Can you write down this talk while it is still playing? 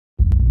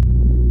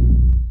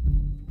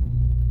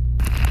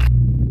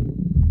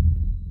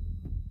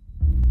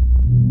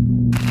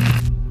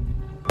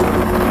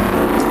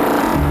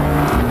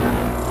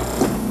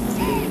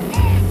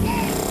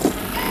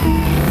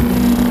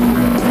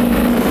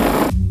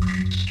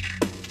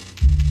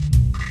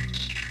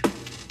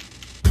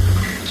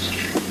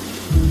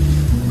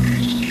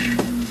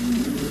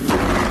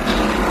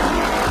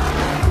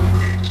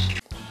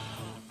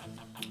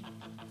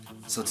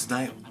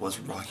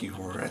much Rocky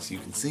Horror as you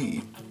can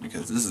see,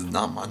 because this is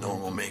not my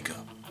normal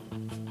makeup.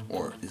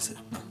 Or is it?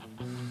 No.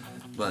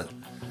 But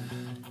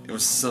it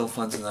was so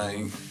fun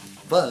tonight.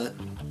 But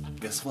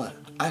guess what?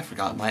 I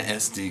forgot my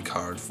SD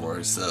card for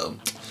it, so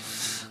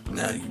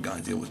now you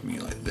gotta deal with me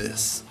like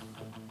this.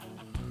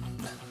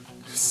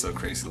 It's so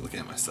crazy to look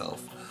at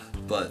myself.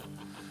 But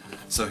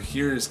so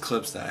here's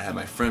clips that I had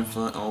my friend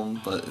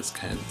on, but it's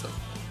kind of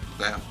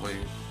that way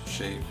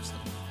shape. So,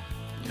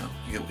 you know,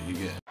 you get what you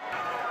get.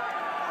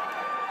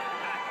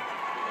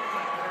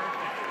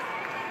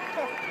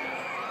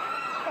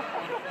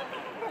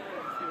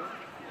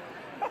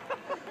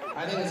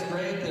 I think it's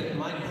great that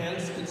Mike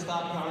Pence could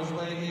stop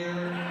Causeway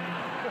here,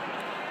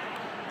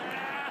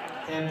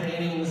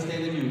 campaigning in the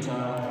state of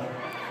Utah.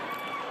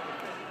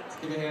 Let's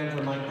give a hand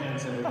for Mike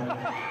Pence, everybody.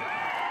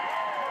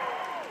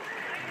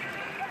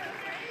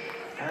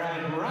 All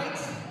right, right,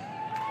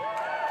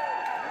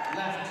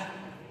 left,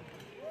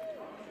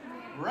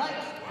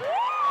 right.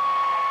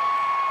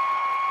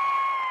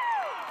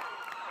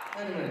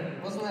 Wait a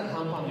minute, wasn't that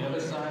hump on the other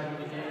side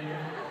when you came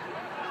here?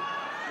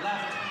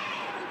 Left.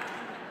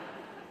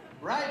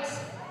 Right,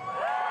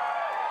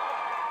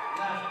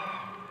 left,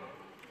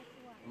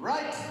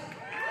 right,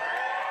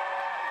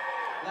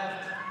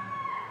 left.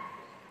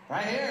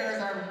 Right here's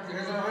our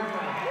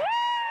riffraff.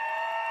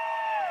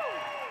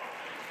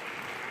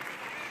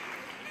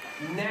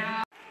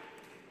 Now,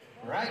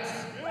 right.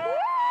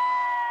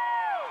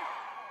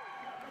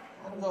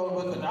 I'm going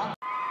with the doctor.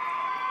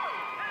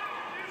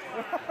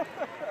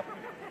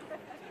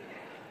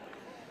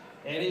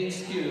 Any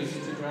excuse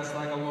to dress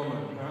like a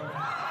woman, huh?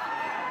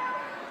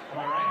 Am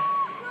I right?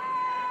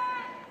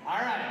 All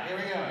right, here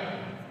we go.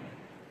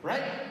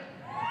 Right.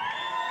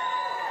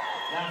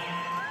 Left.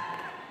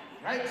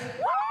 Right. Left.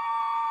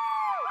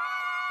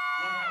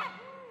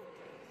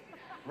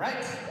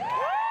 Right.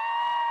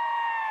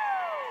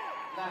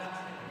 Left.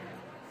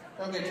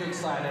 Don't get too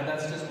excited.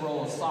 That's just a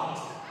roll of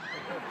socks.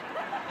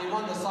 He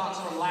won the socks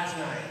from last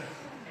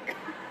night.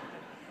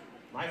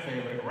 My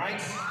favorite.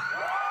 Right.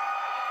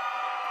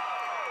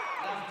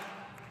 Left.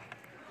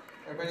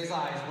 Everybody's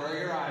eyes. Where are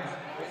your eyes?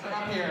 Raise it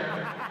up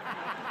here.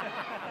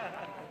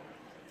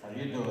 How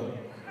you doing?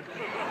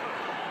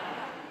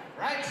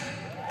 Right.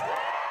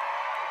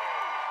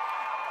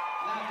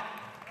 Left.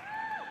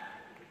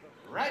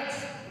 Right.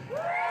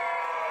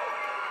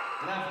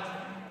 Left.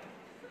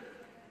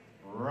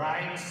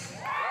 Right.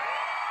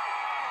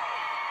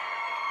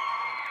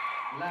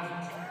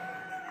 Left.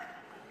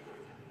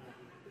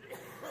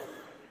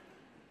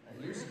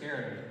 You're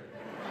scared me.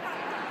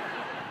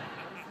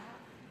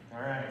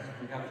 All right,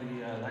 we got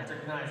the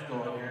electric knife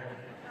going here.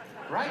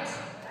 Right.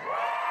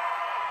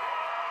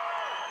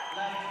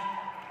 Left.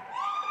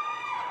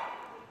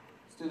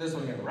 Let's do this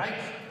one again. Right.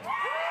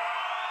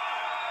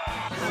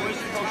 Oh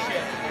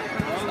shit.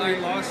 I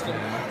lost him.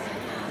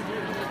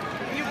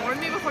 You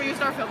warned me before you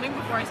start filming,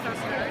 before I start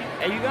swearing.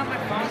 Hey, you got my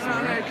phone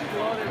on there?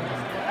 Exploded.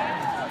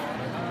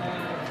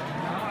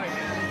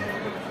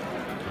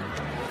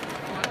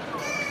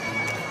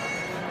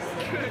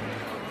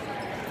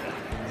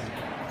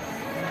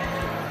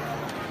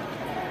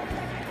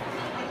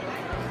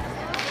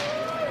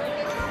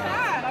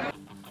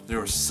 There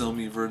were so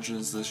many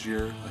versions this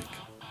year, like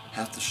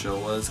half the show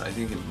was. I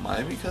think it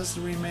might be because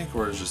of the remake,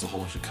 or it's just a whole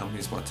bunch of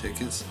companies bought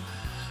tickets.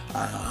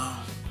 I don't know.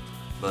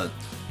 But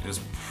it was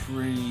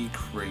pretty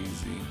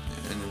crazy.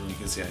 And then you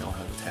can see I don't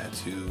have a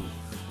tattoo,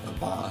 a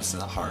boss,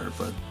 and a heart,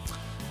 but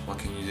what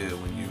can you do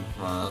when you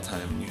run out of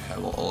time and you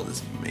have all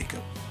this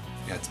makeup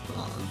you have to put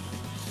on?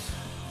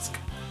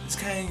 It's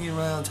kind of you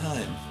run out of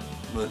time.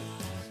 But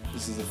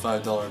this is a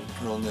 $5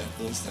 pearl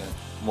necklace that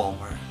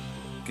Walmart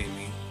gave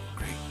me.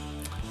 Great.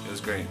 It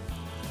was great.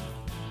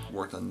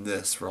 Worked on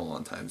this for a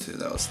long time too.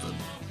 That was the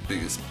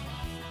biggest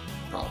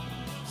problem.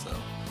 So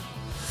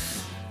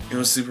it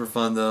was super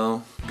fun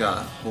though. Got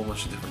a whole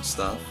bunch of different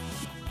stuff.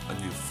 A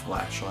new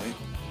flashlight.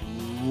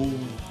 Ooh.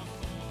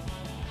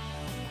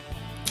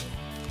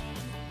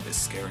 It's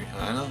scary.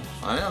 I know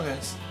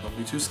guys. Don't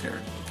be too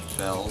scared.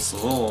 Bells,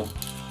 little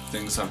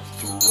things I'm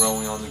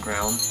throwing on the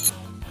ground.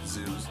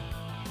 Zoos.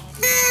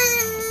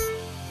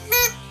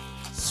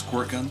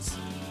 Squirt guns.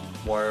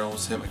 Wire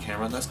almost hit my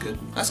camera. That's good.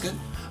 That's good.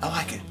 I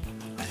like it.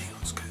 I think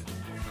it was good.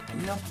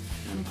 You know,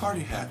 and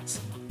party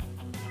hats.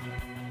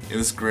 It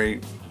was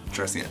great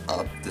dressing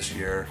up this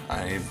year.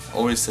 I've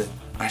always said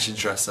I should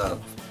dress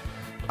up.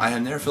 I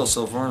have never felt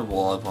so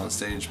vulnerable up on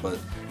stage, but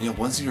you know,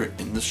 once you're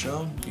in the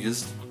show, you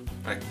just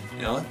like,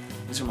 you know what?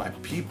 These are my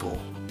people.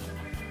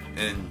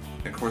 And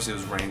of course it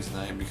was raining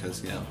tonight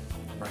because, you know,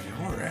 Rocky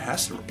Horror, it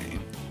has to rain.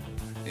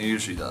 It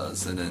usually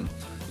does, and then,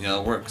 you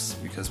know, it works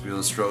because we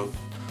just throw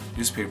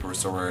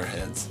newspapers over our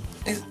heads.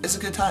 It's a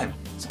good time.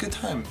 It's a good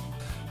time.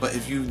 But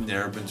if you've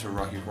never been to a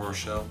Rocky Horror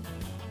show,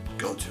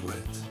 go to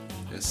it.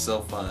 It's so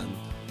fun.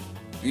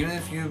 Even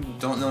if you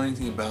don't know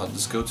anything about it,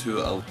 just go to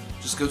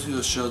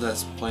a show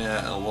that's playing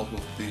at a local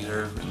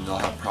theater, and they'll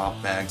have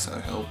prop bags, I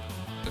hope.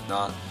 If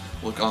not,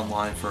 look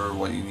online for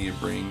what you need to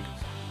bring.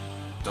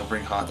 Don't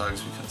bring hot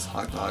dogs because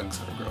hot dogs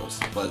are gross.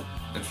 But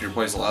If your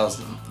place allows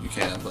them, you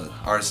can, but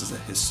ours is a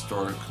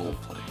historical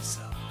place.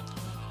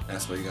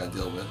 That's what you gotta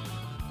deal with.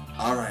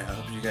 Alright, I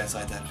hope you guys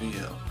liked that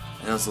video.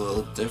 I know it's a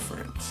little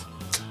different,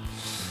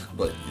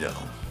 but you know,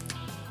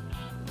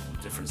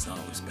 different's not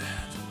always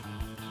bad.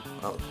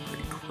 That was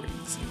pretty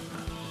crazy.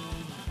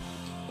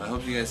 But I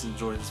hope you guys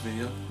enjoyed this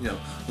video. You know,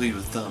 leave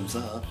a thumbs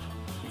up,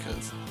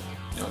 because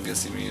you don't get to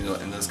see me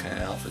in this kind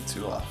of outfit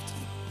too often.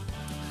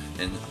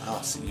 And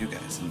I'll see you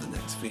guys in the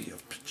next video.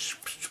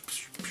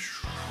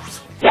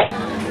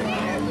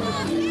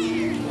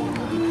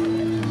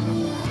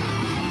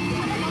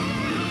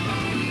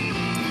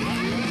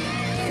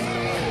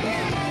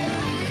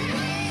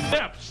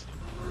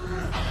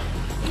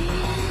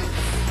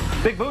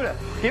 Big Buddha,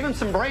 give him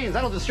some brains,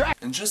 that'll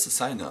distract. And just a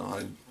side note,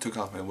 I took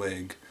off my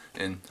wig,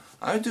 and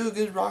I would do a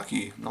good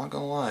Rocky, not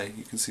gonna lie.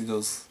 You can see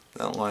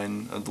that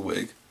line of the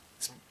wig.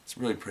 It's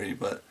really pretty,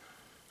 but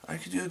I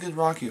could do a good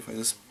Rocky if I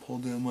just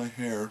pulled down my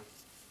hair.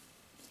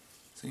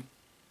 See?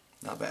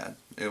 Not bad.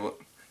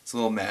 It's a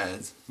little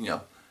mad, you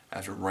know,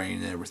 after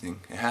rain and everything.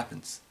 It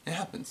happens. It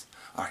happens.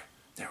 Alright,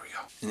 there we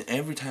go. And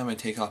every time I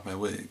take off my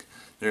wig,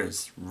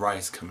 there's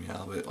rice coming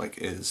out of it, like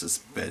it is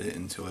just bedded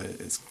into it.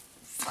 It's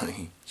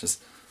funny.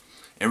 Just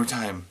every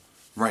time,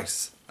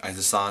 rice. I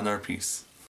just saw another piece.